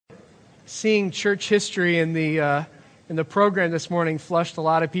seeing church history in the program this morning flushed a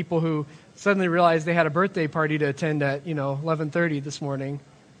lot of people who suddenly realized they had a birthday party to attend at 11:30 this morning.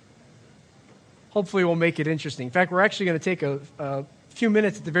 Hopefully, we'll make it interesting. In fact, we're actually going to take a few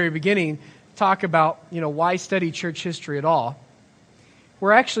minutes at the very beginning talk about why study church history at all.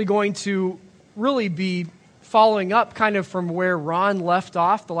 We're actually going to really be following up kind of from where Ron left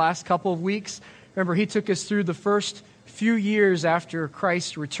off the last couple of weeks. Remember, he took us through the first few years after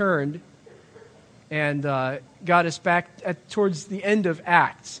Christ returned and got us back towards the end of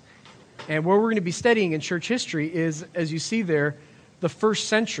Acts. And what we're going to be studying in church history is, as you see there, the first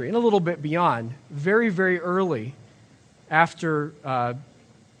century and a little bit beyond, very, very early after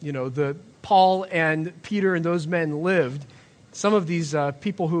the Paul and Peter and those men lived. Some of these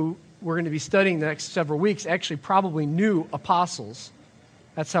people who we're going to be studying the next several weeks actually probably knew apostles.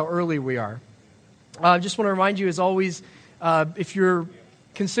 That's how early we are. I just want to remind you, as always, if you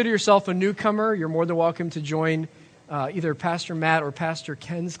consider yourself a newcomer, you're more than welcome to join either Pastor Matt or Pastor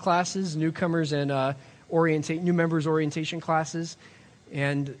Ken's classes, newcomers and new members orientation classes.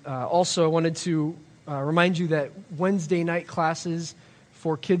 And also I wanted to remind you that Wednesday night classes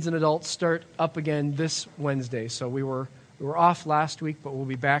for kids and adults start up again this Wednesday. So we were off last week, but we'll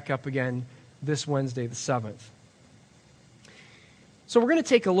be back up again this Wednesday, the 7th. So we're going to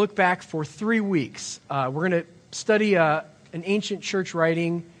take a look back for 3 weeks. We're going to study an ancient church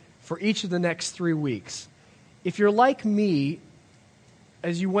writing for each of the next 3 weeks. If you're like me,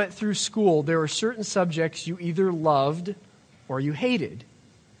 as you went through school, there are certain subjects you either loved or you hated.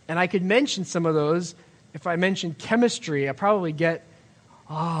 And I could mention some of those. If I mentioned chemistry, I probably get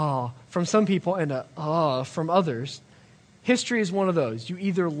from some people and from others. History is one of those. You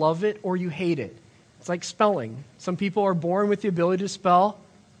either love it or you hate it. It's like spelling. Some people are born with the ability to spell,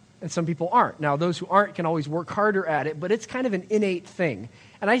 and some people aren't. Now, those who aren't can always work harder at it, but it's kind of an innate thing.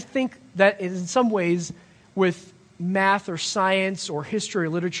 And I think that in some ways, with math or science or history or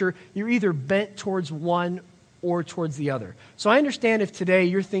literature, you're either bent towards one or towards the other. So I understand if today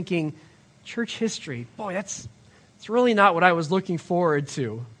you're thinking, church history, boy, it's really not what I was looking forward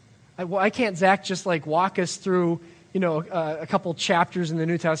to. Why can't Zach just walk us through a couple chapters in the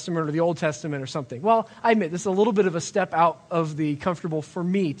New Testament or the Old Testament or something? Well, I admit this is a little bit of a step out of the comfortable for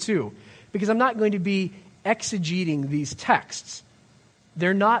me too, because I'm not going to be exegeting these texts.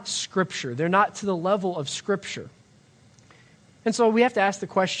 They're not Scripture. They're not to the level of Scripture. And so we have to ask the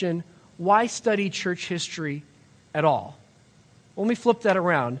question, why study church history at all? Let me flip that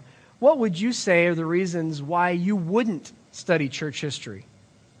around. What would you say are the reasons why you wouldn't study church history?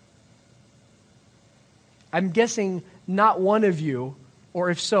 I'm guessing not one of you, or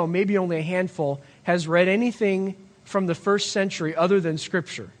if so, maybe only a handful, has read anything from the first century other than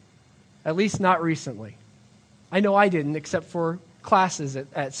Scripture, at least not recently. I know I didn't, except for classes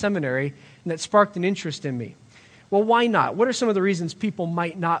at seminary, and that sparked an interest in me. Well, why not? What are some of the reasons people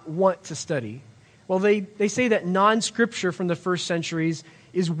might not want to study? Well, they say that non-Scripture from the first centuries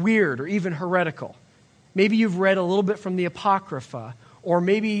is weird or even heretical. Maybe you've read a little bit from the Apocrypha, or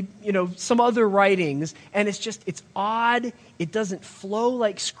maybe, some other writings, and it's odd. It doesn't flow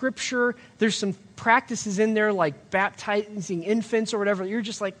like Scripture. There's some practices in there like baptizing infants or whatever. You're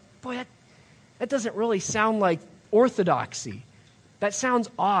just like, boy, that doesn't really sound like orthodoxy. That sounds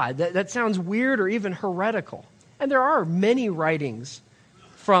odd. That sounds weird or even heretical. And there are many writings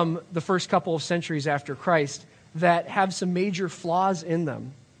from the first couple of centuries after Christ that have some major flaws in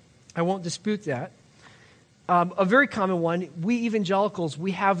them. I won't dispute that. A very common one, we evangelicals,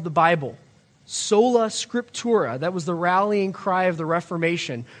 we have the Bible. Sola Scriptura, that was the rallying cry of the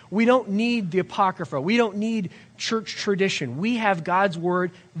Reformation. We don't need the Apocrypha. We don't need church tradition. We have God's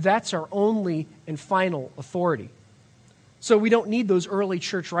Word. That's our only and final authority. So we don't need those early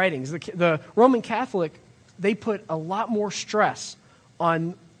church writings. The Roman Catholic, they put a lot more stress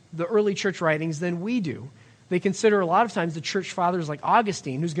on the early church writings than we do. They consider a lot of times the church fathers like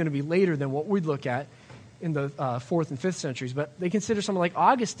Augustine, who's going to be later than what we'd look at in the 4th and 5th centuries, but they consider someone like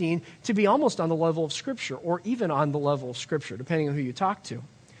Augustine to be almost on the level of Scripture, or even on the level of Scripture, depending on who you talk to.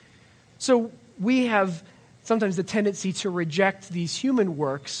 So we have sometimes the tendency to reject these human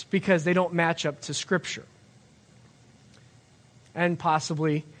works because they don't match up to Scripture. And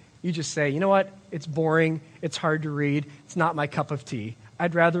possibly you just say, you know what, it's boring, it's hard to read, it's not my cup of tea.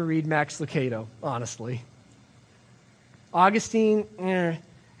 I'd rather read Max Lucado, honestly. Augustine,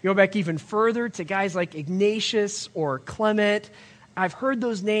 Go back even further to guys like Ignatius or Clement. I've heard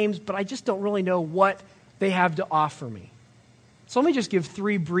those names, but I just don't really know what they have to offer me. So let me just give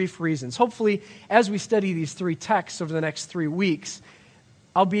 3 brief reasons. Hopefully, as we study these 3 texts over the next 3 weeks,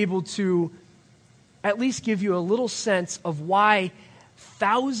 I'll be able to at least give you a little sense of why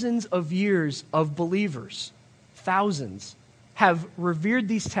thousands of years of believers, thousands, have revered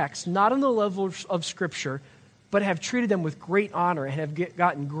these texts, not on the level of Scripture, but have treated them with great honor and have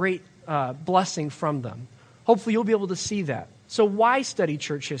gotten great blessing from them. Hopefully you'll be able to see that. So why study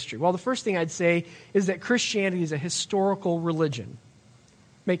church history? Well, the first thing I'd say is that Christianity is a historical religion.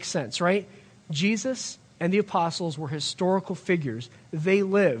 Makes sense, right? Jesus and the apostles were historical figures. They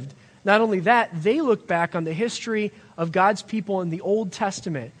lived. Not only that, they looked back on the history of God's people in the Old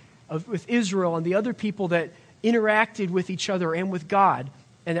Testament, with Israel and the other people that interacted with each other and with God,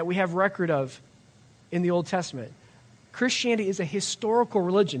 and that we have record of in the Old Testament. Christianity is a historical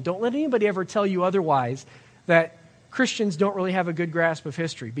religion. Don't let anybody ever tell you otherwise, that Christians don't really have a good grasp of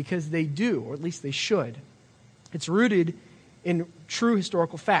history, because they do, or at least they should. It's rooted in true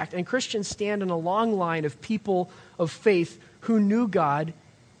historical fact. And Christians stand in a long line of people of faith who knew God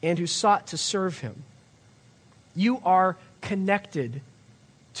and who sought to serve Him. You are connected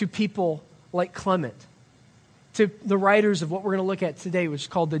to people like Clement, to the writers of what we're going to look at today, which is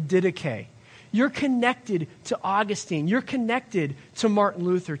called the Didache. You're connected to Augustine. You're connected to Martin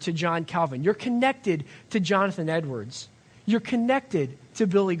Luther, to John Calvin. You're connected to Jonathan Edwards. You're connected to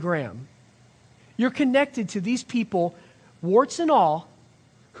Billy Graham. You're connected to these people, warts and all,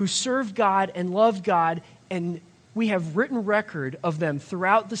 who served God and loved God, and we have written record of them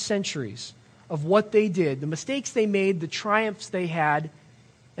throughout the centuries of what they did, the mistakes they made, the triumphs they had,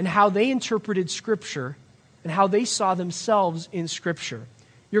 and how they interpreted Scripture and how they saw themselves in Scripture.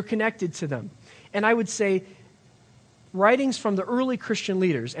 You're connected to them. And I would say writings from the early Christian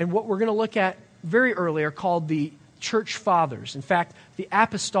leaders, and what we're going to look at very early, are called the Church Fathers. In fact, the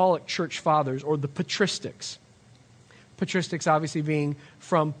Apostolic Church Fathers, or the Patristics. Patristics obviously being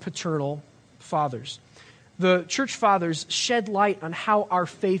from paternal fathers. The Church Fathers shed light on how our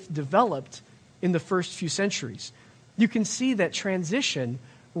faith developed in the first few centuries. You can see that transition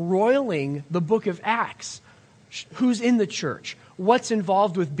roiling the book of Acts. Who's in the church? What's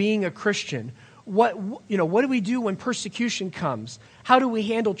involved with being a Christian? What do we do when persecution comes? How do we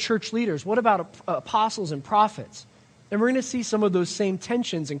handle church leaders? What about apostles and prophets? And we're going to see some of those same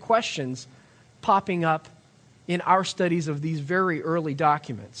tensions and questions popping up in our studies of these very early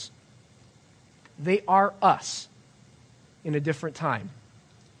documents. They are us in a different time.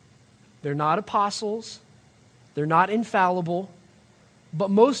 They're not apostles. They're not infallible. But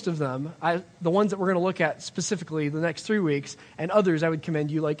most of them, the ones that we're going to look at specifically the next 3 weeks, and others I would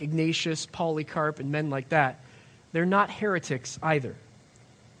commend you, like Ignatius, Polycarp, and men like that, they're not heretics either.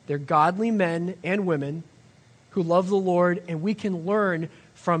 They're godly men and women who love the Lord, and we can learn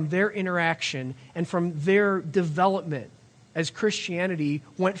from their interaction and from their development as Christianity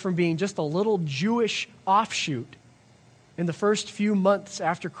went from being just a little Jewish offshoot in the first few months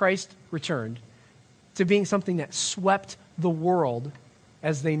after Christ returned to being something that swept the world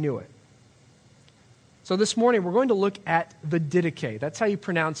as they knew it. So this morning we're going to look at the Didache. That's how you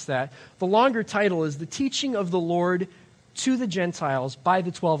pronounce that. The longer title is The Teaching of the Lord to the Gentiles by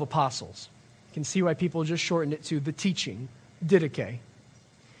the 12 Apostles. You can see why people just shortened it to The Teaching, Didache.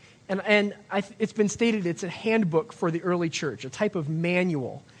 And it's been stated it's a handbook for the early church, a type of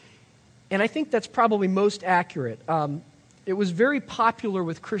manual. And I think that's probably most accurate. It was very popular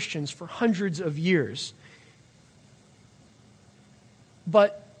with Christians for hundreds of years.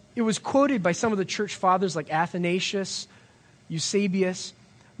 But it was quoted by some of the church fathers like Athanasius, Eusebius.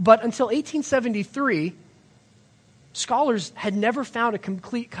 But until 1873, scholars had never found a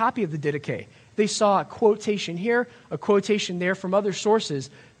complete copy of the Didache. They saw a quotation here, a quotation there from other sources,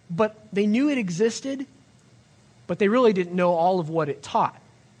 but they knew it existed, but they really didn't know all of what it taught.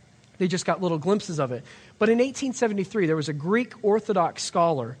 They just got little glimpses of it. But in 1873, there was a Greek Orthodox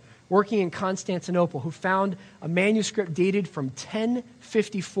scholar working in Constantinople who found a manuscript dated from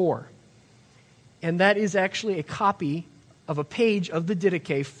 1054. And that is actually a copy of a page of the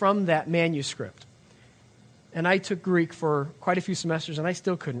Didache from that manuscript. And I took Greek for quite a few semesters, and I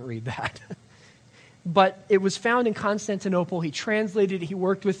still couldn't read that. But it was found in Constantinople. He translated it. He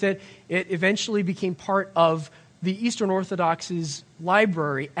worked with it. It eventually became part of the Eastern Orthodox's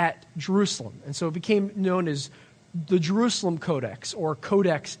library at Jerusalem. And so it became known as the Jerusalem Codex, or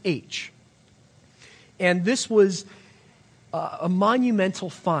Codex H. And this was a monumental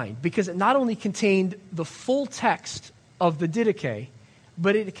find because it not only contained the full text of the Didache,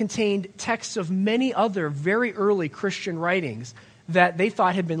 but it contained texts of many other very early Christian writings that they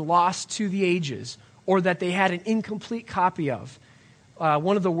thought had been lost to the ages or that they had an incomplete copy of.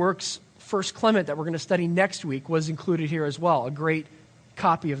 One of the works, First Clement, that we're going to study next week, was included here as well, a great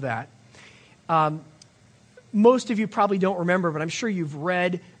copy of that. Most of you probably don't remember, but I'm sure you've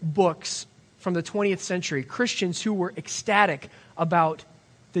read books from the 20th century, Christians who were ecstatic about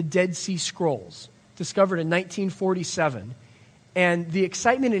the Dead Sea Scrolls, discovered in 1947. And the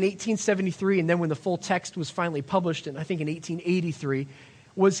excitement in 1873, and then when the full text was finally published, I think in 1883,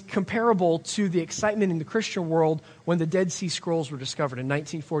 was comparable to the excitement in the Christian world when the Dead Sea Scrolls were discovered in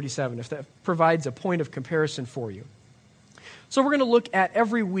 1947, if that provides a point of comparison for you. So we're going to look at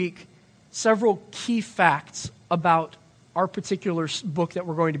every week several key facts about our particular book that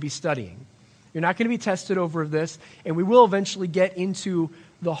we're going to be studying. You're not going to be tested over this, and we will eventually get into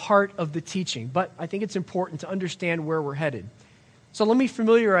the heart of the teaching, but I think it's important to understand where we're headed. So let me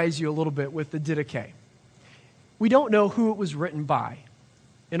familiarize you a little bit with the Didache. We don't know who it was written by.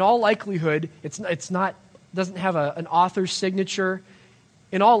 In all likelihood, doesn't have an author's signature.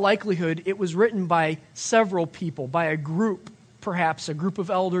 In all likelihood, it was written by several people, by a group, perhaps a group of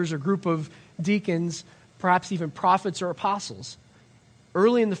elders, a group of deacons, perhaps even prophets or apostles,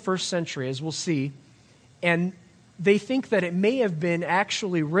 early in the first century, as we'll see. And they think that it may have been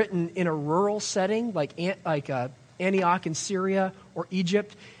actually written in a rural setting, like Antioch in Syria or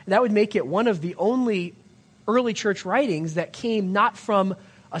Egypt. And that would make it one of the only early church writings that came not from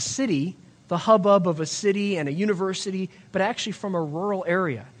a city, the hubbub of a city and a university, but actually from a rural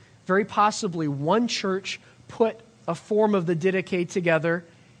area. Very possibly one church put a form of the Didache together,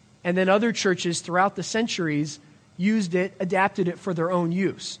 and then other churches throughout the centuries used it, adapted it for their own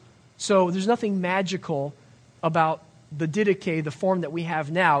use. So there's nothing magical about the Didache, the form that we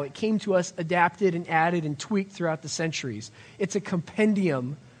have now. It came to us adapted and added and tweaked throughout the centuries. It's a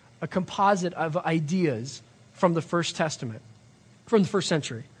compendium, a composite of ideas from the First Testament, from the first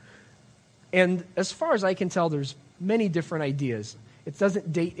century. And as far as I can tell, there's many different ideas. It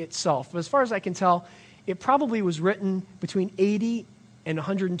doesn't date itself. But as far as I can tell, it probably was written between 80 and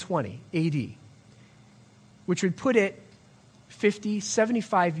 120 AD, which would put it 50,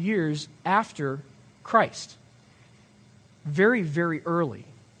 75 years after Christ. Very, very early.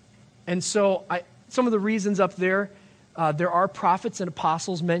 And so some of the reasons up there are prophets and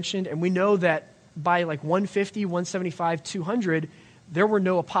apostles mentioned, and we know that by like 150, 175, 200, there were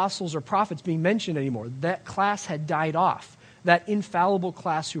no apostles or prophets being mentioned anymore. That class had died off. That infallible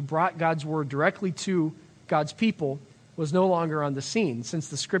class who brought God's word directly to God's people was no longer on the scene since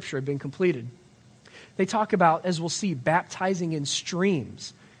the scripture had been completed. They talk about, as we'll see, baptizing in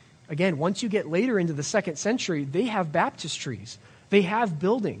streams. Again, once you get later into the second century, they have baptistries. They have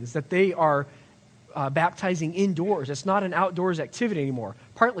buildings that they are baptizing indoors. It's not an outdoors activity anymore,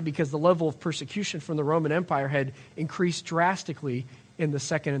 partly because the level of persecution from the Roman Empire had increased drastically in the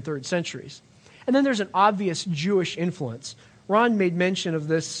second and third centuries. And then there's an obvious Jewish influence. Ron made mention of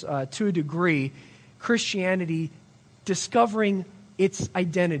this to a degree, Christianity discovering its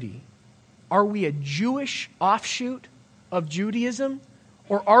identity. Are we a Jewish offshoot of Judaism?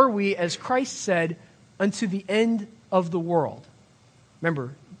 Or are we, as Christ said, unto the end of the world?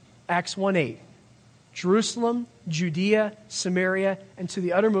 Remember, Acts 1:8, Jerusalem, Judea, Samaria, and to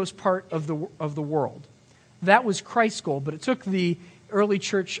the uttermost part of the world. That was Christ's goal, but it took the early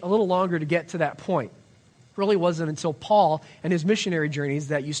church a little longer to get to that point. It really wasn't until Paul and his missionary journeys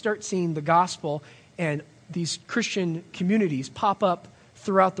that you start seeing the gospel and these Christian communities pop up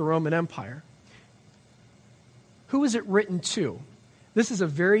throughout the Roman Empire. Who is it written to? This is a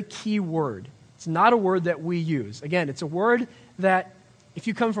very key word. It's not a word that we use. Again, it's a word that if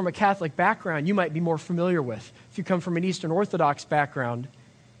you come from a Catholic background, you might be more familiar with. If you come from an Eastern Orthodox background,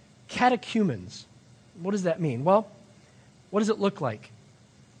 catechumens. What does that mean? Well, what does it look like?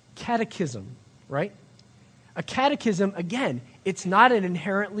 Catechism, right? A catechism, again, it's not an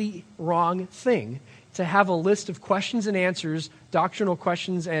inherently wrong thing to have a list of questions and answers, doctrinal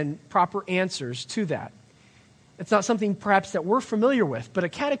questions and proper answers to that. It's not something perhaps that we're familiar with, but a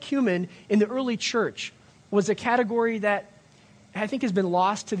catechumen in the early church was a category that I think has been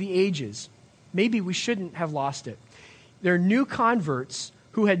lost to the ages. Maybe we shouldn't have lost it. They're new converts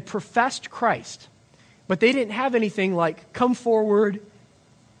who had professed Christ, but they didn't have anything like, come forward,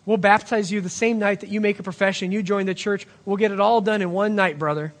 we'll baptize you the same night that you make a profession, you join the church, we'll get it all done in one night,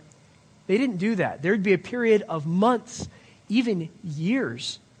 brother. They didn't do that. There'd be a period of months, even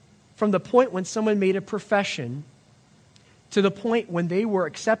years, from the point when someone made a profession to the point when they were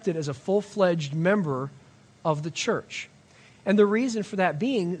accepted as a full-fledged member of the church. And the reason for that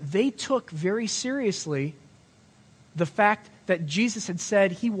being, they took very seriously the fact that Jesus had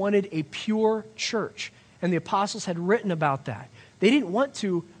said he wanted a pure church, and the apostles had written about that. They didn't want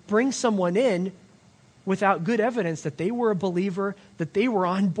to bring someone in without good evidence that they were a believer, that they were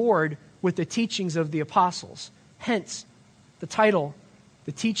on board with the teachings of the apostles. Hence, the title,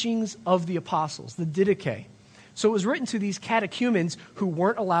 The Teachings of the Apostles, the Didache. So it was written to these catechumens who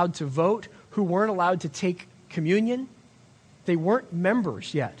weren't allowed to vote, who weren't allowed to take communion. They weren't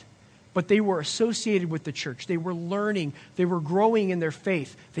members yet, but they were associated with the church. They were learning. They were growing in their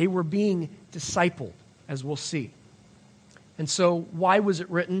faith. They were being discipled, as we'll see. And so why was it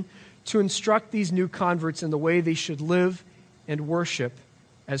written? To instruct these new converts in the way they should live and worship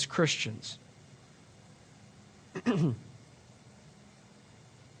as Christians. The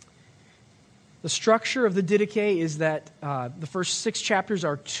structure of the Didache is that the first 6 chapters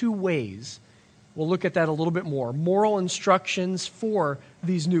are 2 ways. We'll look at that a little bit more. Moral instructions for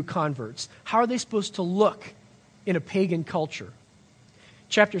these new converts. How are they supposed to look in a pagan culture?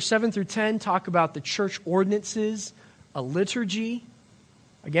 Chapters 7 through 10 talk about the church ordinances, a liturgy.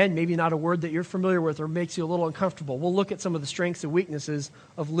 Again, maybe not a word that you're familiar with or makes you a little uncomfortable. We'll look at some of the strengths and weaknesses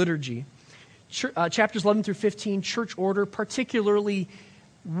of liturgy. Chapters 11 through 15, church order, particularly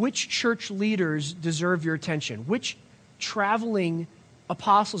which church leaders deserve your attention, which traveling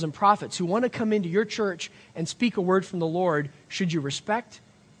apostles and prophets who want to come into your church and speak a word from the Lord should you respect?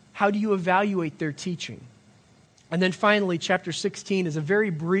 How do you evaluate their teaching? And then finally, chapter 16 is a very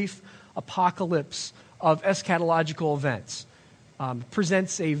brief apocalypse of eschatological events.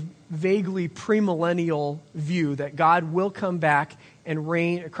 Presents a vaguely premillennial view that God will come back and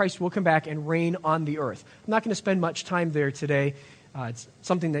reign, Christ will come back and reign on the earth. I'm not going to spend much time there today. It's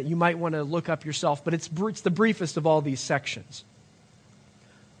something that you might want to look up yourself, but it's the briefest of all these sections.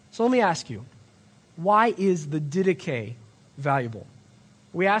 So let me ask you, why is the Didache valuable?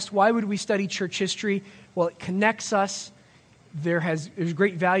 We asked, why would we study church history? Well, it connects us. There's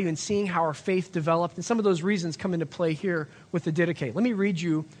great value in seeing how our faith developed, and some of those reasons come into play here with the Didache. Let me read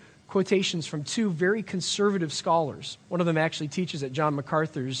you quotations from 2 very conservative scholars. One of them actually teaches at John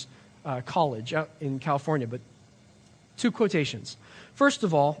MacArthur's college out in California, but 2 quotations. First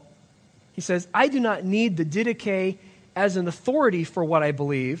of all, he says, I do not need the Didache as an authority for what I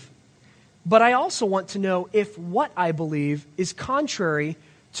believe, but I also want to know if what I believe is contrary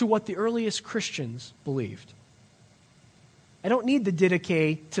to what the earliest Christians believed. I don't need the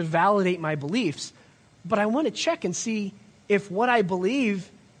Didache to validate my beliefs, but I want to check and see if what I believe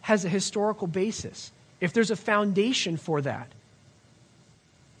has a historical basis, if there's a foundation for that.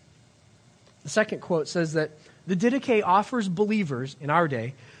 The second quote says that the Didache offers believers in our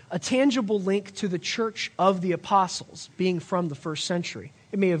day a tangible link to the church of the apostles, being from the first century.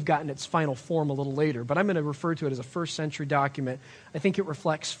 It may have gotten its final form a little later, but I'm going to refer to it as a first century document. I think it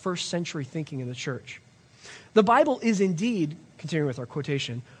reflects first century thinking in the church. The Bible is indeed, continuing with our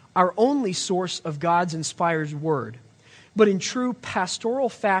quotation, our only source of God's inspired word. But in true pastoral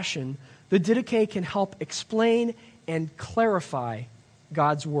fashion, the Didache can help explain and clarify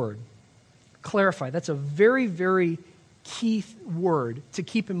God's word. Clarify, that's a very, very key word to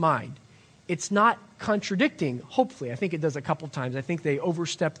keep in mind. It's not contradicting, hopefully. I think it does a couple times. I think they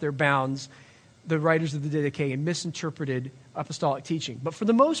overstepped their bounds, the writers of the Didache, and misinterpreted apostolic teaching. But for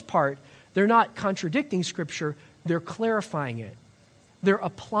the most part, they're not contradicting Scripture, they're clarifying it. They're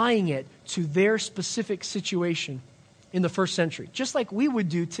applying it to their specific situation in the first century, just like we would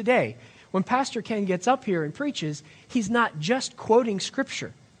do today. When Pastor Ken gets up here and preaches, he's not just quoting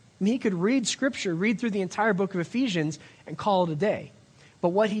Scripture. I mean, he could read Scripture, read through the entire book of Ephesians, and call it a day. But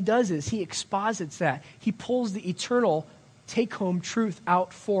what he does is he exposits that. He pulls the eternal take-home truth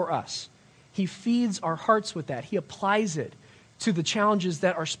out for us. He feeds our hearts with that. He applies it to the challenges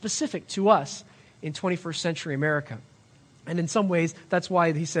that are specific to us in 21st century America. And in some ways, that's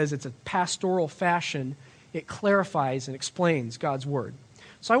why he says it's a pastoral fashion. It clarifies and explains God's word.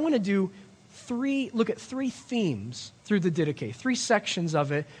 So I want to look at 3 themes through the Didache, 3 sections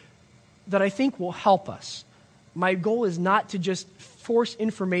of it that I think will help us. My goal is not to just force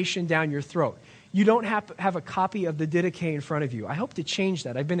information down your throat. You don't have a copy of the Didache in front of you. I hope to change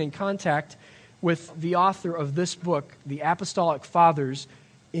that. I've been in contact with the author of this book, The Apostolic Fathers,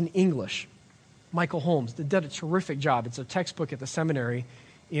 in English, Michael Holmes. They did a terrific job. It's a textbook at the seminary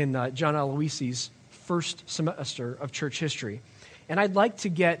in John Aloisi's first semester of church history. And I'd like to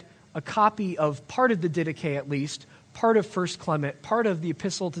get a copy of part of the Didache at least, part of 1 Clement, part of the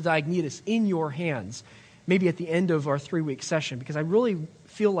Epistle to Diognetus in your hands, maybe at the end of our 3-week session, because I really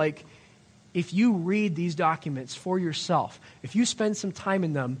feel like if you read these documents for yourself, if you spend some time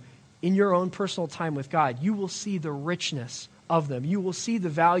in them, in your own personal time with God, you will see the richness of them. You will see the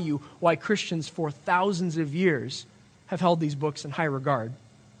value why Christians for thousands of years have held these books in high regard.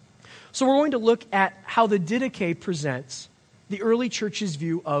 So we're going to look at how the Didache presents the early church's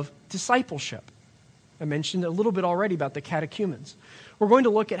view of discipleship. I mentioned a little bit already about the catechumens. We're going to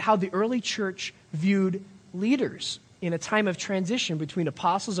look at how the early church viewed leaders in a time of transition between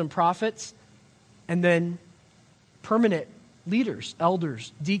apostles and prophets, and then permanent leaders,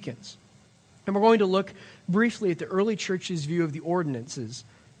 elders, deacons. And we're going to look briefly at the early church's view of the ordinances,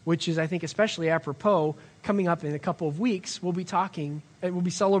 which is, I think, especially apropos. Coming up in a couple of weeks, we'll be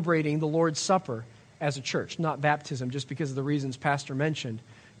celebrating the Lord's Supper as a church, not baptism, just because of the reasons Pastor mentioned.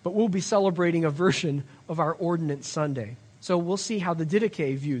 But we'll be celebrating a version of our Ordinance Sunday. So we'll see how the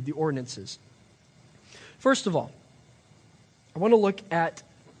Didache viewed the ordinances. First of all, I want to look at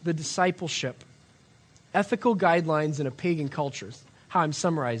the discipleship, ethical guidelines in a pagan culture, how I'm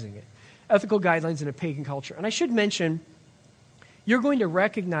summarizing it. Ethical guidelines in a pagan culture. And I should mention, you're going to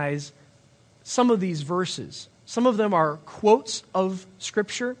recognize some of these verses. Some of them are quotes of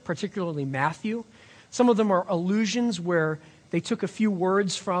Scripture, particularly Matthew. Some of them are allusions where they took a few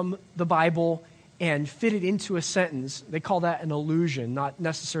words from the Bible and fit it into a sentence. They call that an allusion, not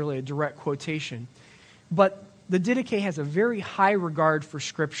necessarily a direct quotation. But the Didache has a very high regard for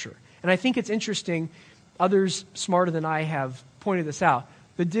Scripture. And I think it's interesting, others smarter than I have pointed this out.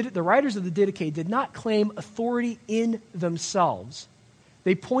 The writers of the Didache did not claim authority in themselves.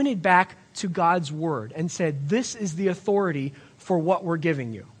 They pointed back to God's Word and said, this is the authority for what we're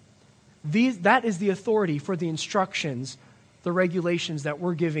giving you. That is the authority for the instructions, the regulations that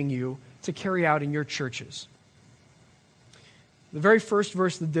we're giving you to carry out in your churches. The very first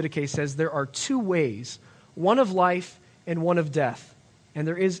verse of the Didache says, there are two ways, one of life and one of death. And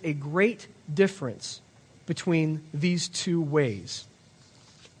there is a great difference between these two ways.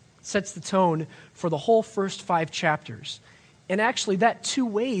 It sets the tone for the whole first 5 chapters. And actually, that two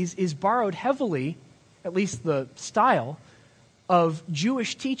ways is borrowed heavily, at least the style, of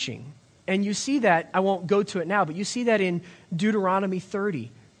Jewish teaching. And you see that, I won't go to it now, but you see that in Deuteronomy 30,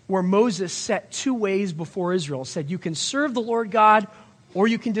 where Moses set two ways before Israel, said you can serve the Lord God or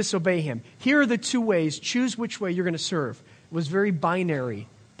you can disobey him. Here are the two ways. Choose which way you're going to serve. It was very binary,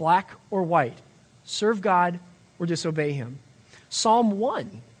 black or white. Serve God or disobey him. Psalm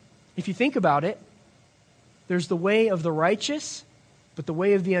 1, if you think about it, there's the way of the righteous, but the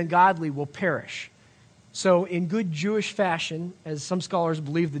way of the ungodly will perish. So in good Jewish fashion, as some scholars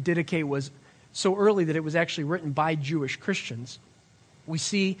believe the Didache was so early that it was actually written by Jewish Christians, we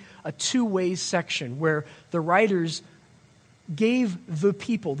see a two-way section where the writers gave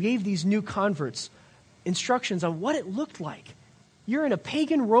these new converts instructions on what it looked like. You're in a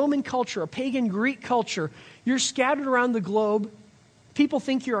pagan Roman culture, a pagan Greek culture. You're scattered around the globe. People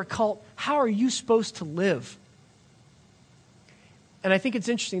think you're a cult. How are you supposed to live? And I think it's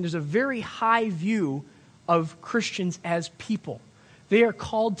interesting. There's a very high view of Christians as people. They are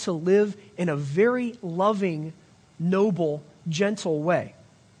called to live in a very loving, noble, gentle way.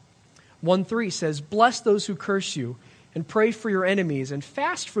 1:3 says, bless those who curse you, and pray for your enemies, and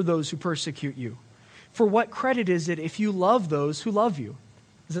fast for those who persecute you. For what credit is it if you love those who love you?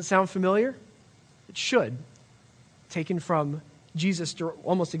 Does it sound familiar? It should. Taken from Jesus,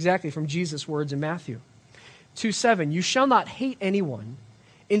 almost exactly from Jesus' words in Matthew. 2:7, you shall not hate anyone.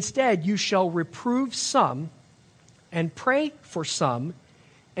 Instead, you shall reprove some and pray for some,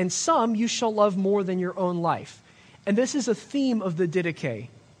 and some you shall love more than your own life. And this is a theme of the Didache.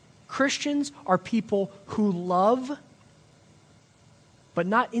 Christians are people who love, but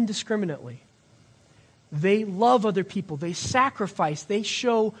not indiscriminately. They love other people. They sacrifice. They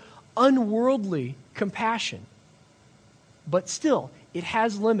show unworldly compassion. But still, it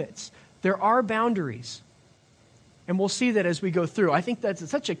has limits. There are boundaries. And we'll see that as we go through. I think that's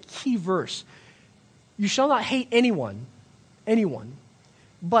such a key verse. You shall not hate anyone.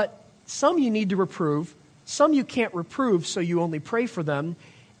 But some you need to reprove. Some you can't reprove, so you only pray for them.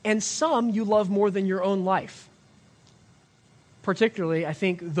 And some you love more than your own life. Particularly, I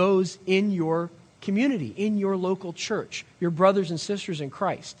think, those in your community, in your local church, your brothers and sisters in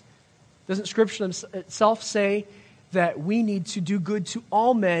Christ. Doesn't Scripture itself say that we need to do good to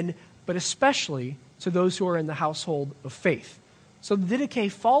all men, but especially to those who are in the household of faith? So the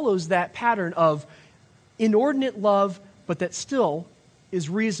Didache follows that pattern of inordinate love, but that still is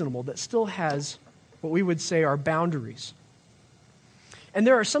reasonable, that still has what we would say are boundaries. And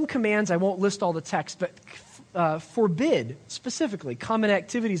there are some commands, I won't list all the text, but forbid specifically common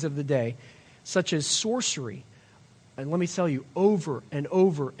activities of the day, such as sorcery. And let me tell you, over and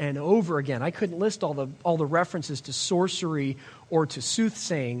over and over again, I couldn't list all the references to sorcery or to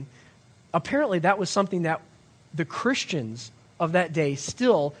soothsaying. Apparently that was something that the Christians of that day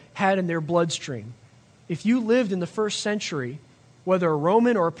still had in their bloodstream. If you lived in the first century, whether a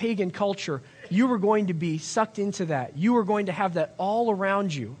Roman or a pagan culture, you were going to be sucked into that. You were going to have that all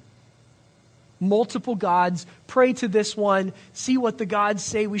around you. Multiple gods, pray to this one, see what the gods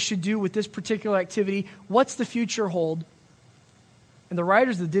say we should do with this particular activity. What's the future hold? And the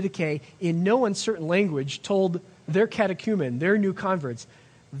writers of the Didache, in no uncertain language, told their catechumen, their new converts,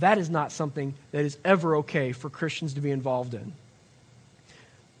 That is not something that is ever okay for Christians to be involved in.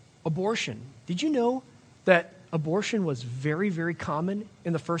 Abortion. Did you know that abortion was very, very common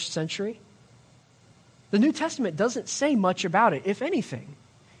in the first century? The New Testament doesn't say much about it, if anything.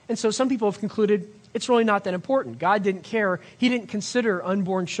 And so some people have concluded it's really not that important. God didn't care. He didn't consider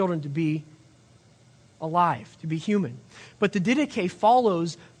unborn children to be alive, to be human. But the Didache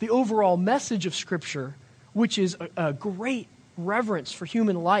follows the overall message of Scripture, which is a great reverence for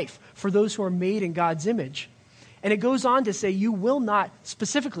human life, for those who are made in God's image. And it goes on to say you will not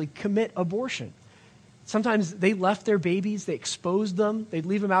specifically commit abortion. Sometimes they left their babies, they exposed them, they'd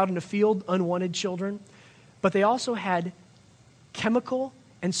leave them out in the field, unwanted children. But they also had chemical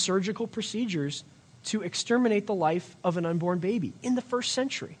and surgical procedures to exterminate the life of an unborn baby in the first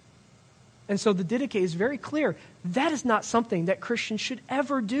century. And so the Didache is very clear. That is not something that Christians should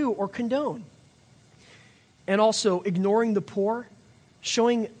ever do or condone. And also ignoring the poor,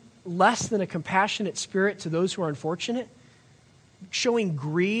 showing less than a compassionate spirit to those who are unfortunate, showing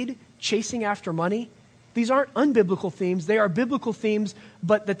greed, chasing after money. These aren't unbiblical themes. They are biblical themes,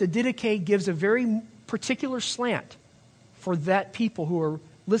 but that the Didache gives a very particular slant for that people who are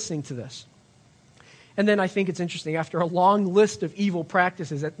listening to this. And then I think it's interesting, after a long list of evil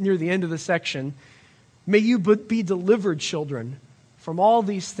practices near the end of the section, may you be delivered, children, from all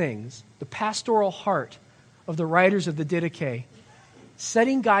these things. The pastoral heart of the writers of the Didache,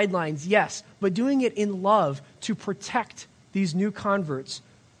 setting guidelines, yes, but doing it in love to protect these new converts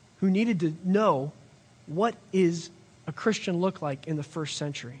who needed to know what is a Christian look like in the first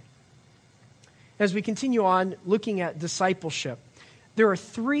century. As we continue on looking at discipleship, there are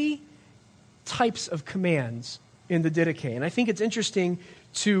three types of commands in the Didache, and I think it's interesting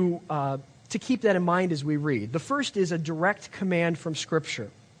to keep that in mind as we read. The first is a direct command from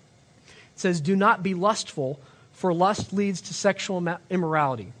Scripture. It says, "Do not be lustful, for lust leads to sexual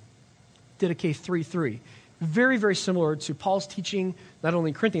immorality." Didache 3:3. Very, very similar to Paul's teaching, not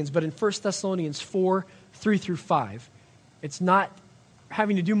only in Corinthians, but in 1 Thessalonians 4:3-5. It's not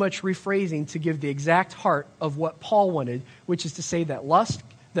having to do much rephrasing to give the exact heart of what Paul wanted, which is to say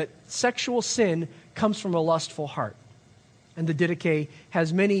that sexual sin comes from a lustful heart. And the Didache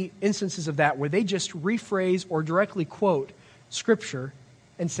has many instances of that where they just rephrase or directly quote Scripture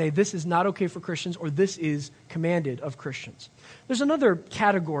and say this is not okay for Christians or this is commanded of Christians. There's another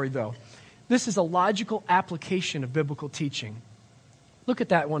category, though. This is a logical application of biblical teaching. Look at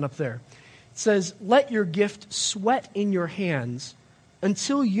that one up there. It says, "Let your gift sweat in your hands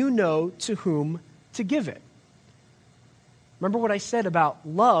until you know to whom to give it." Remember what I said about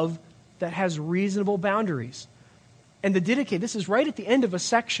love that has reasonable boundaries. And the Didache, this is right at the end of a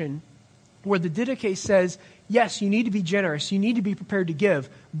section where the Didache says, yes, you need to be generous, you need to be prepared to give,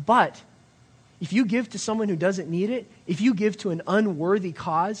 but if you give to someone who doesn't need it, if you give to an unworthy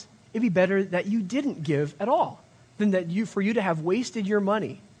cause, it'd be better that you didn't give at all than for you to have wasted your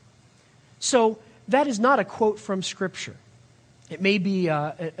money. So that is not a quote from Scripture. It may be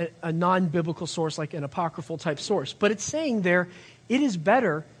a non-biblical source, like an apocryphal type source, but it's saying there, it is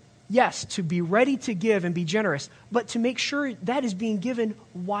better, yes, to be ready to give and be generous, but to make sure that is being given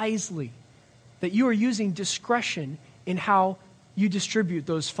wisely, that you are using discretion in how you distribute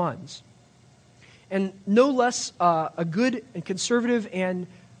those funds. And no less a good and conservative and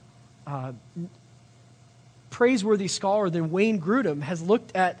praiseworthy scholar than Wayne Grudem has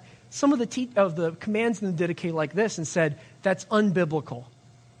looked at some of the commands in the Didache like this and said, that's unbiblical.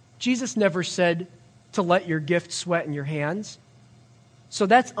 Jesus never said to let your gift sweat in your hands. So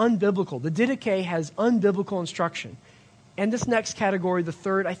that's unbiblical. The Didache has unbiblical instruction. And this next category, the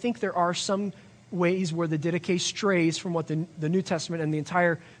third, I think there are some ways where the Didache strays from what the New Testament and the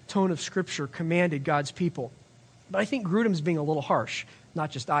entire tone of Scripture commanded God's people. But I think Grudem's being a little harsh,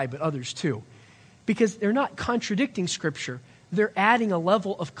 not just I, but others too. Because they're not contradicting Scripture. They're adding a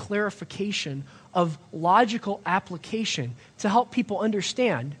level of clarification, of logical application to help people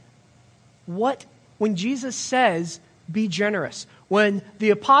understand when Jesus says, be generous, when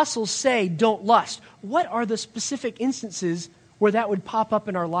the apostles say, don't lust, what are the specific instances where that would pop up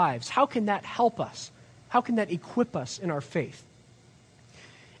in our lives? How can that help us? How can that equip us in our faith?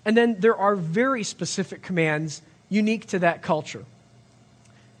 And then there are very specific commands unique to that culture.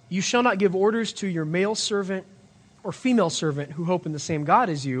 You shall not give orders to your male servant or female servant who hope in the same God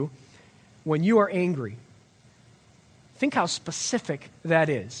as you when you are angry. Think how specific that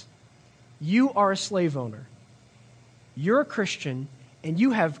is. You are a slave owner. You're a Christian, and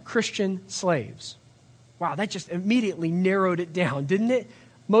you have Christian slaves. Wow, that just immediately narrowed it down, didn't it?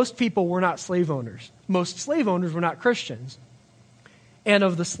 Most people were not slave owners. Most slave owners were not Christians. And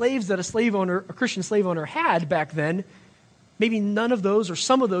of the slaves that a Christian slave owner had back then, maybe none of those or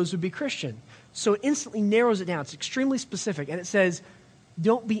some of those would be Christian. So it instantly narrows it down. It's extremely specific. And it says,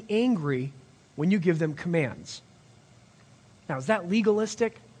 don't be angry when you give them commands. Now, is that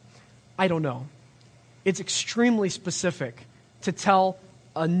legalistic? I don't know. It's extremely specific to tell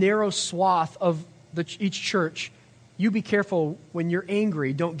a narrow swath of each church, you be careful when you're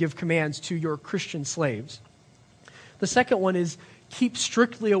angry, don't give commands to your Christian slaves. The second one is keep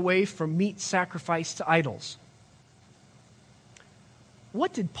strictly away from meat sacrificed to idols.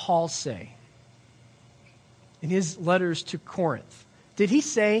 What did Paul say in his letters to Corinth? Did he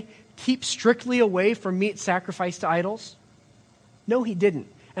say, keep strictly away from meat sacrificed to idols? No, he didn't.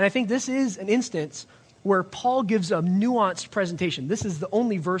 And I think this is an instance where Paul gives a nuanced presentation. This is the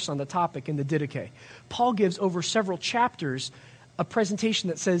only verse on the topic in the Didache. Paul gives over several chapters a presentation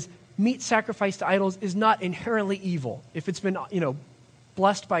that says meat sacrificed to idols is not inherently evil. If it's been,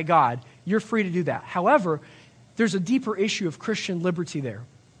 blessed by God, you're free to do that. However, there's a deeper issue of Christian liberty there.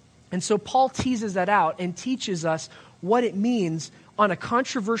 And so Paul teases that out and teaches us what it means on a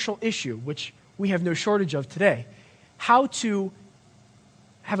controversial issue, which we have no shortage of today, how to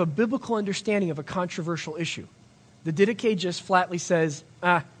have a biblical understanding of a controversial issue. The Didache just flatly says,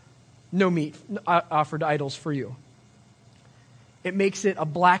 no meat offered to idols for you. It makes it a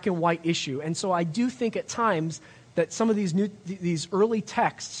black and white issue. And so I do think at times that some of these early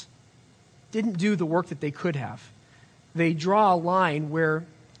texts didn't do the work that they could have. They draw a line where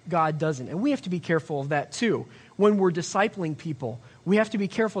God doesn't. And we have to be careful of that too. When we're discipling people, we have to be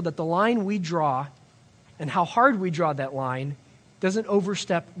careful that the line we draw and how hard we draw that line doesn't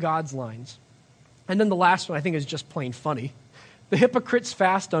overstep God's lines. And then the last one I think is just plain funny. The hypocrites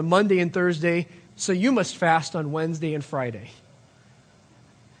fast on Monday and Thursday, so you must fast on Wednesday and Friday.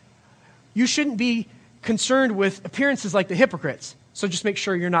 You shouldn't be concerned with appearances like the hypocrites, so just make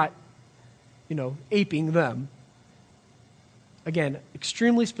sure you're not, aping them. Again,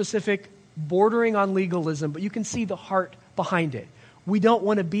 extremely specific, bordering on legalism, but you can see the heart behind it. We don't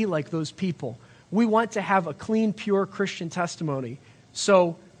want to be like those people. We want to have a clean, pure Christian testimony.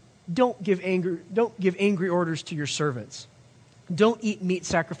 So don't give angry orders to your servants. Don't eat meat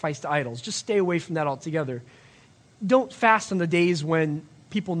sacrificed to idols. Just stay away from that altogether. Don't fast on the days when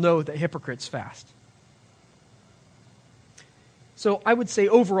people know that hypocrites fast. So I would say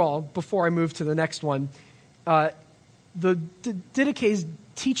overall, before I move to the next one, the Didache's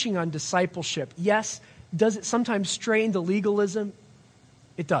teaching on discipleship, yes, does it sometimes stray into legalism?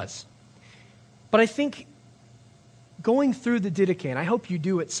 It does. But I think going through the Didache, and I hope you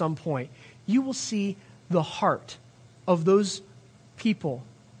do at some point, you will see the heart of those people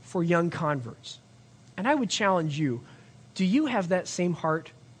for young converts. And I would challenge you, do you have that same heart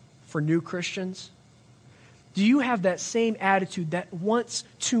for new Christians? Do you have that same attitude that wants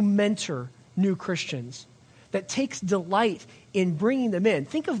to mentor new Christians, that takes delight in bringing them in?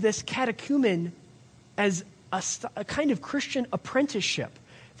 Think of this catechumen as a kind of Christian apprenticeship.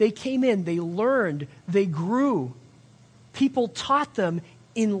 They came in, they learned, they grew. People taught them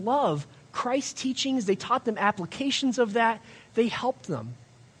in love Christ's teachings. They taught them applications of that. They helped them.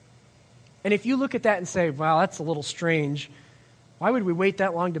 And if you look at that and say, wow, that's a little strange. Why would we wait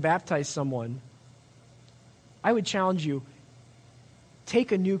that long to baptize someone? I would challenge you,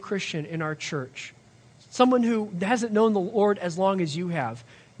 take a new Christian in our church, someone who hasn't known the Lord as long as you have.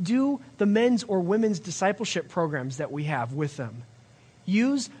 Do the men's or women's discipleship programs that we have with them.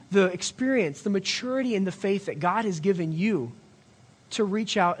 Use the experience, the maturity in the faith that God has given you to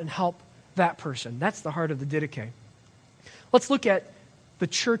reach out and help that person. That's the heart of the Didache. Let's look at the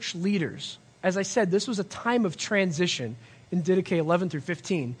church leaders. As I said, this was a time of transition in Didache 11 through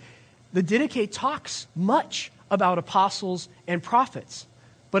 15. The Didache talks much about apostles and prophets,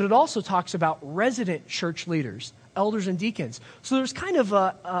 but it also talks about resident church leaders, elders and deacons. So there's kind of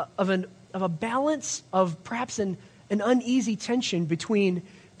a balance of perhaps an uneasy tension between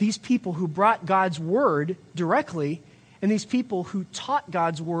these people who brought God's word directly and these people who taught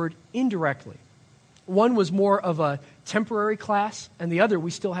God's word indirectly. One was more of a temporary class, and the other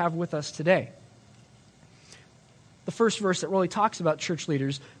we still have with us today. The first verse that really talks about church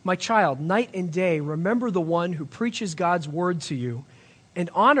leaders, my child, night and day, remember the one who preaches God's word to you and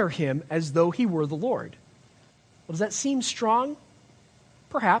honor him as though he were the Lord. Well, does that seem strong?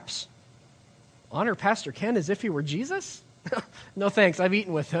 Perhaps. Honor Pastor Ken as if he were Jesus? No thanks, I've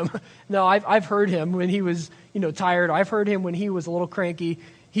eaten with him. No, I've heard him when he was tired. I've heard him when he was a little cranky.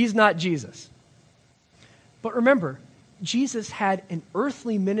 He's not Jesus. But remember, Jesus had an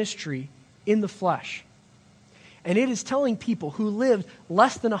earthly ministry in the flesh. And it is telling people who lived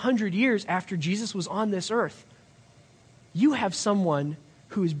less than 100 years after Jesus was on this earth, you have someone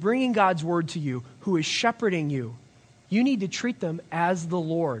who is bringing God's word to you, who is shepherding you. you need to treat them as the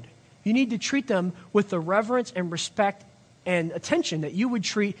Lord. You need to treat them with the reverence and respect and attention that you would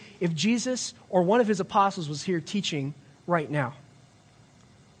treat if Jesus or one of his apostles was here teaching right now.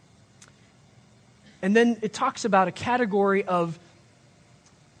 And then it talks about a category of,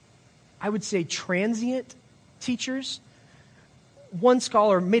 I would say, transient teachers. One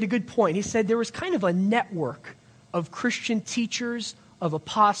scholar made a good point. He said there was kind of a network of Christian teachers, of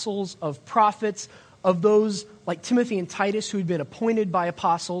apostles, of prophets, of those like Timothy and Titus who had been appointed by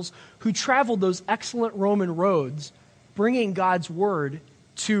apostles, who traveled those excellent Roman roads, bringing God's word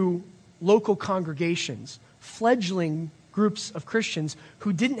to local congregations, fledgling groups of Christians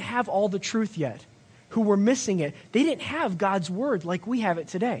who didn't have all the truth yet, who were missing it. They didn't have God's word like we have it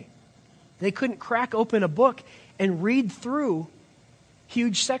today. They couldn't crack open a book and read through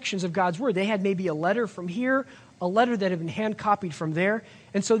huge sections of God's word. They had maybe a letter from here, a letter that had been hand-copied from there,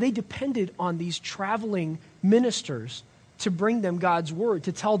 and so they depended on these traveling ministers to bring them God's word,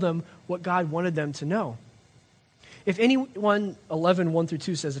 to tell them what God wanted them to know. If anyone,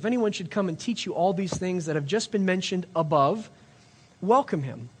 11:1-2 says, if anyone should come and teach you all these things that have just been mentioned above, welcome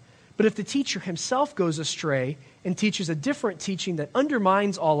him. But if the teacher himself goes astray and teaches a different teaching that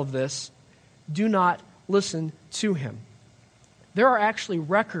undermines all of this, do not listen to him. There are actually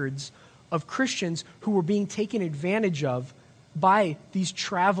records of Christians who were being taken advantage of by these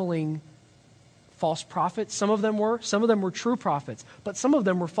traveling false prophets. Some of them were true prophets, but some of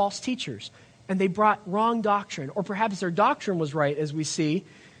them were false teachers. And they brought wrong doctrine, or perhaps their doctrine was right, as we see,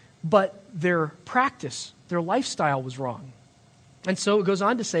 but their practice, their lifestyle was wrong. And so it goes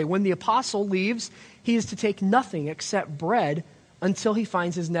on to say, when the apostle leaves, he is to take nothing except bread until he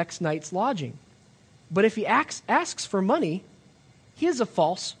finds his next night's lodging. But if he asks for money, he is a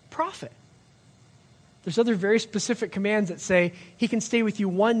false prophet. There's other very specific commands that say he can stay with you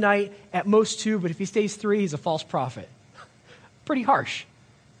one night, at most two, but if he stays three, he's a false prophet. Pretty harsh.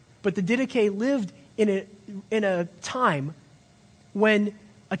 But the Didache lived in a time when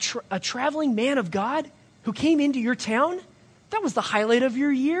a traveling man of God who came into your town, that was the highlight of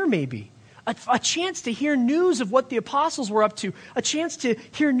your year maybe. A chance to hear news of what the apostles were up to, a chance to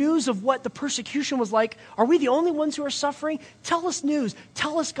hear news of what the persecution was like. Are we the only ones who are suffering? Tell us news.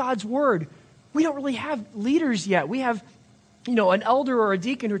 Tell us God's word. We don't really have leaders yet. We have, an elder or a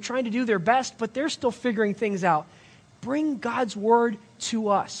deacon who are trying to do their best, but they're still figuring things out. Bring God's word to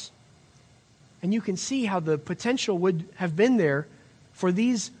us. And you can see how the potential would have been there for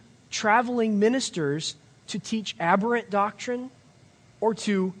these traveling ministers to teach aberrant doctrine or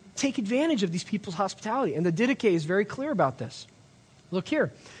to take advantage of these people's hospitality. And the Didache is very clear about this. Look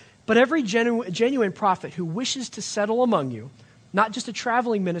here. But every genuine prophet who wishes to settle among you, not just a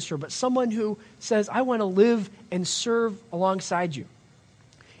traveling minister, but someone who says, I want to live and serve alongside you,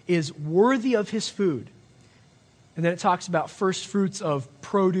 is worthy of his food. And then it talks about first fruits of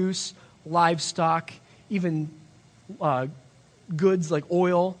produce, livestock, even goods like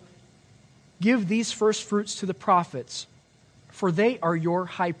oil. Give these first fruits to the prophets, for they are your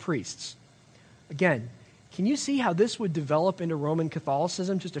high priests. Again, can you see how this would develop into Roman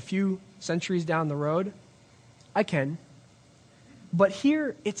Catholicism just a few centuries down the road? I can. But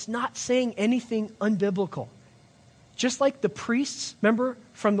here, it's not saying anything unbiblical. Just like the priests, remember,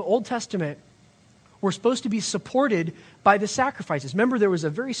 from the Old Testament, were supposed to be supported by the sacrifices. Remember, there was a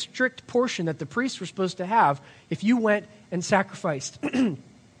very strict portion that the priests were supposed to have if you went and sacrificed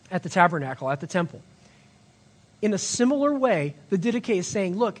at the tabernacle, at the temple. In a similar way, the Didache is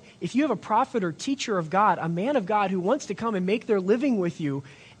saying, look, if you have a prophet or teacher of God, a man of God who wants to come and make their living with you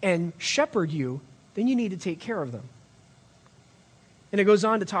and shepherd you, then you need to take care of them. And it goes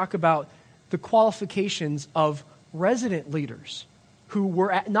on to talk about the qualifications of resident leaders who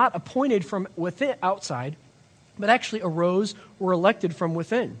were not appointed from within, outside, but actually arose, were elected from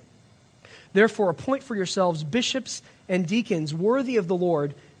within. Therefore, appoint for yourselves bishops and deacons worthy of the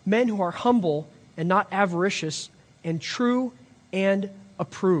Lord, men who are humble and not avaricious, and true and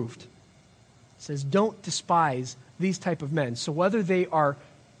approved. It says, don't despise these type of men. So whether they are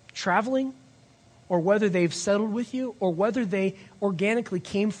traveling, or whether they've settled with you, or whether they organically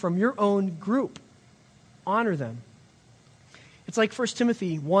came from your own group, honor them. It's like 1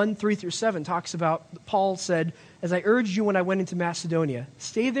 Timothy 1:3-7 talks about, Paul said, as I urged you when I went into Macedonia,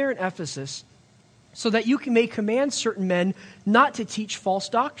 stay there in Ephesus so that you may command certain men not to teach false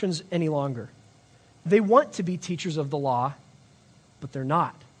doctrines any longer. They want to be teachers of the law, but they're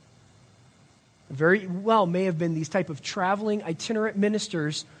not. Very well may have been these type of traveling itinerant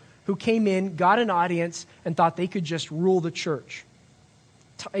ministers who came in, got an audience, and thought they could just rule the church.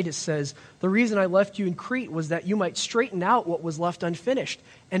 Titus says, the reason I left you in Crete was that you might straighten out what was left unfinished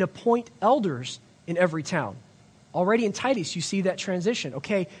and appoint elders in every town. Already in Titus, you see that transition.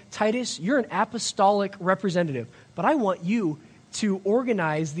 Okay, Titus, you're an apostolic representative, but I want you to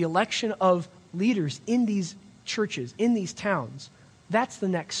organize the election of leaders in these churches, in these towns. That's the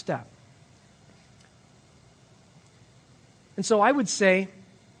next step. And so I would say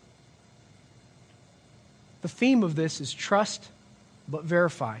the theme of this is trust but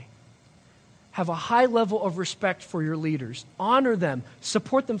verify. Have a high level of respect for your leaders. Honor them.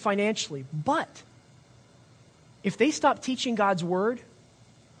 Support them financially. But if they stop teaching God's word,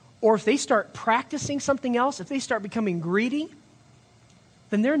 or if they start practicing something else, if they start becoming greedy,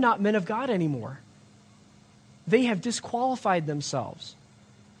 then they're not men of God anymore. They have disqualified themselves.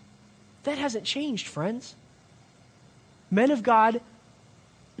 That hasn't changed, friends. Men of God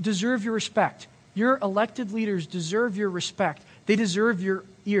deserve your respect. Your elected leaders deserve your respect. They deserve your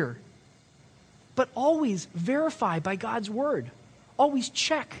ear. But always verify by God's word. Always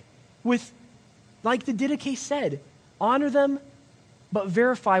check with, like the Didache said, honor them, but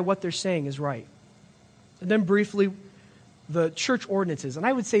verify what they're saying is right. And then briefly, the church ordinances. And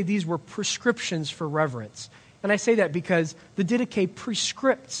I would say these were prescriptions for reverence. And I say that because the Didache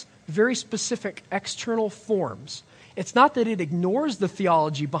prescripts very specific external forms. It's not that it ignores the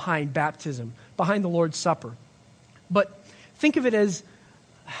theology behind baptism, behind the Lord's Supper. But think of it as,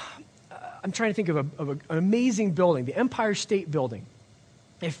 I'm trying to think of an amazing building, the Empire State Building.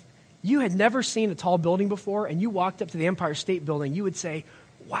 If you had never seen a tall building before and you walked up to the Empire State Building, you would say,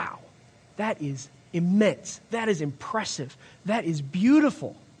 wow, that is immense. That is impressive. That is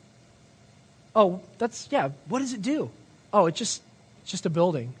beautiful. Oh, what does it do? Oh, it's just a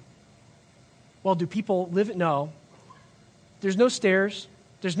building. Well, do people live it? No. There's no stairs.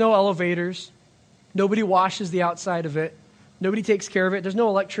 There's no elevators. Nobody washes the outside of it. Nobody takes care of it. There's no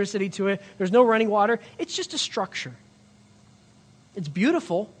electricity to it. There's no running water. It's just a structure. It's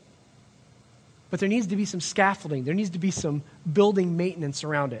beautiful, but there needs to be some scaffolding. There needs to be some building maintenance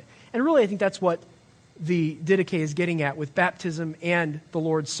around it. And really, I think that's what the Didache is getting at with baptism and the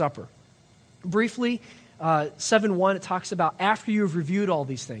Lord's Supper. Briefly, 7:1, it talks about after you have reviewed all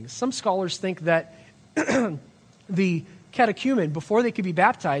these things. Some scholars think that the catechumen, before they could be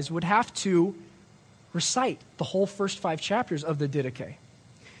baptized, would have to recite the whole first 5 chapters of the Didache.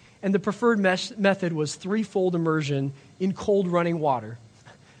 And the preferred method was threefold immersion in cold running water.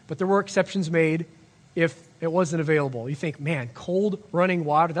 But there were exceptions made if it wasn't available. You think, man, cold running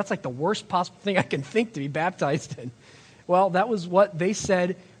water, that's like the worst possible thing I can think to be baptized in. Well, that was what they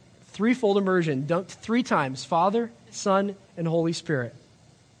said, threefold immersion, dunked 3 times, Father, Son, and Holy Spirit.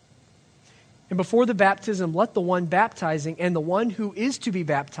 And before the baptism, let the one baptizing and the one who is to be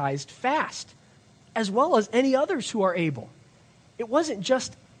baptized fast, as well as any others who are able. It wasn't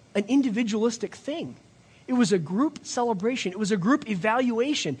just an individualistic thing. It was a group celebration. It was a group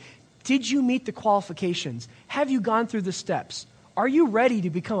evaluation. Did you meet the qualifications? Have you gone through the steps? Are you ready to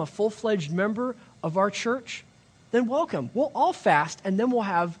become a full-fledged member of our church? Then welcome. We'll all fast, and then we'll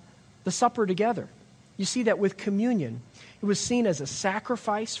have the supper together. You see that with communion. It was seen as a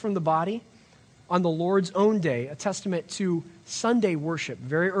sacrifice from the body on the Lord's own day, a testament to Sunday worship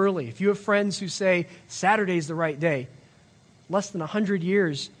very early. If you have friends who say Saturday is the right day, less than 100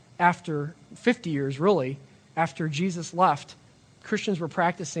 years after, 50 years really, after Jesus left, Christians were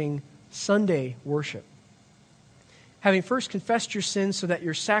practicing Sunday worship. Having first confessed your sins so that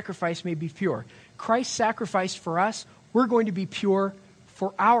your sacrifice may be pure. Christ sacrificed for us. We're going to be pure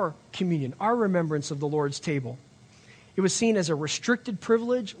for our communion, our remembrance of the Lord's table. It was seen as a restricted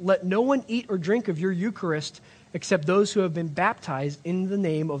privilege. Let no one eat or drink of your Eucharist except those who have been baptized in the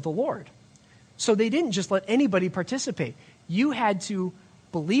name of the Lord. So they didn't just let anybody participate. You had to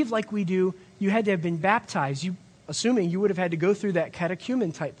believe like we do. You had to have been baptized, assuming you would have had to go through that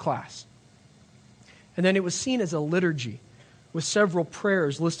catechumen type class. And then it was seen as a liturgy with several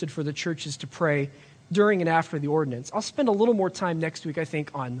prayers listed for the churches to pray during and after the ordinance. I'll spend a little more time next week, I think,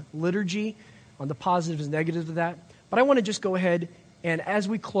 on liturgy, on the positives and negatives of that. But I want to just go ahead and, as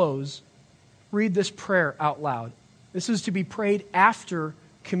we close, read this prayer out loud. This is to be prayed after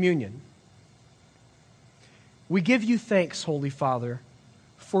communion. We give you thanks, Holy Father,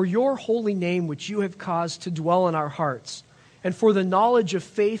 for your holy name which you have caused to dwell in our hearts, and for the knowledge of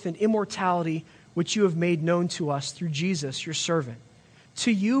faith and immortality which you have made known to us through Jesus, your servant.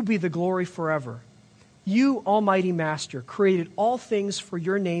 To you be the glory forever. You, Almighty Master, created all things for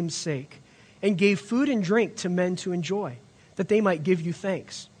your name's sake, and gave food and drink to men to enjoy, that they might give you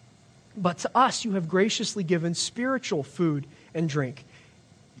thanks. But to us you have graciously given spiritual food and drink,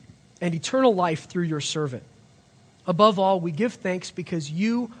 and eternal life through your servant. Above all, we give thanks because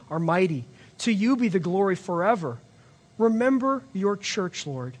you are mighty. To you be the glory forever. Remember your church,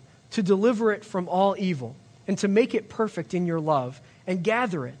 Lord, to deliver it from all evil, and to make it perfect in your love, and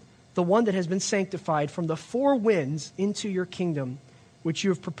gather it, the one that has been sanctified, from the four winds into your kingdom, which you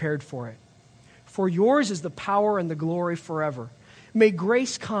have prepared for it. For yours is the power and the glory forever. May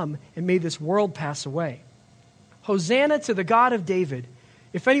grace come, and may this world pass away. Hosanna to the God of David.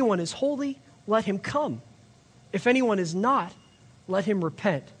 If anyone is holy, let him come. If anyone is not, let him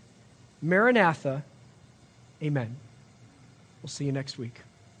repent. Maranatha. Amen. We'll see you next week.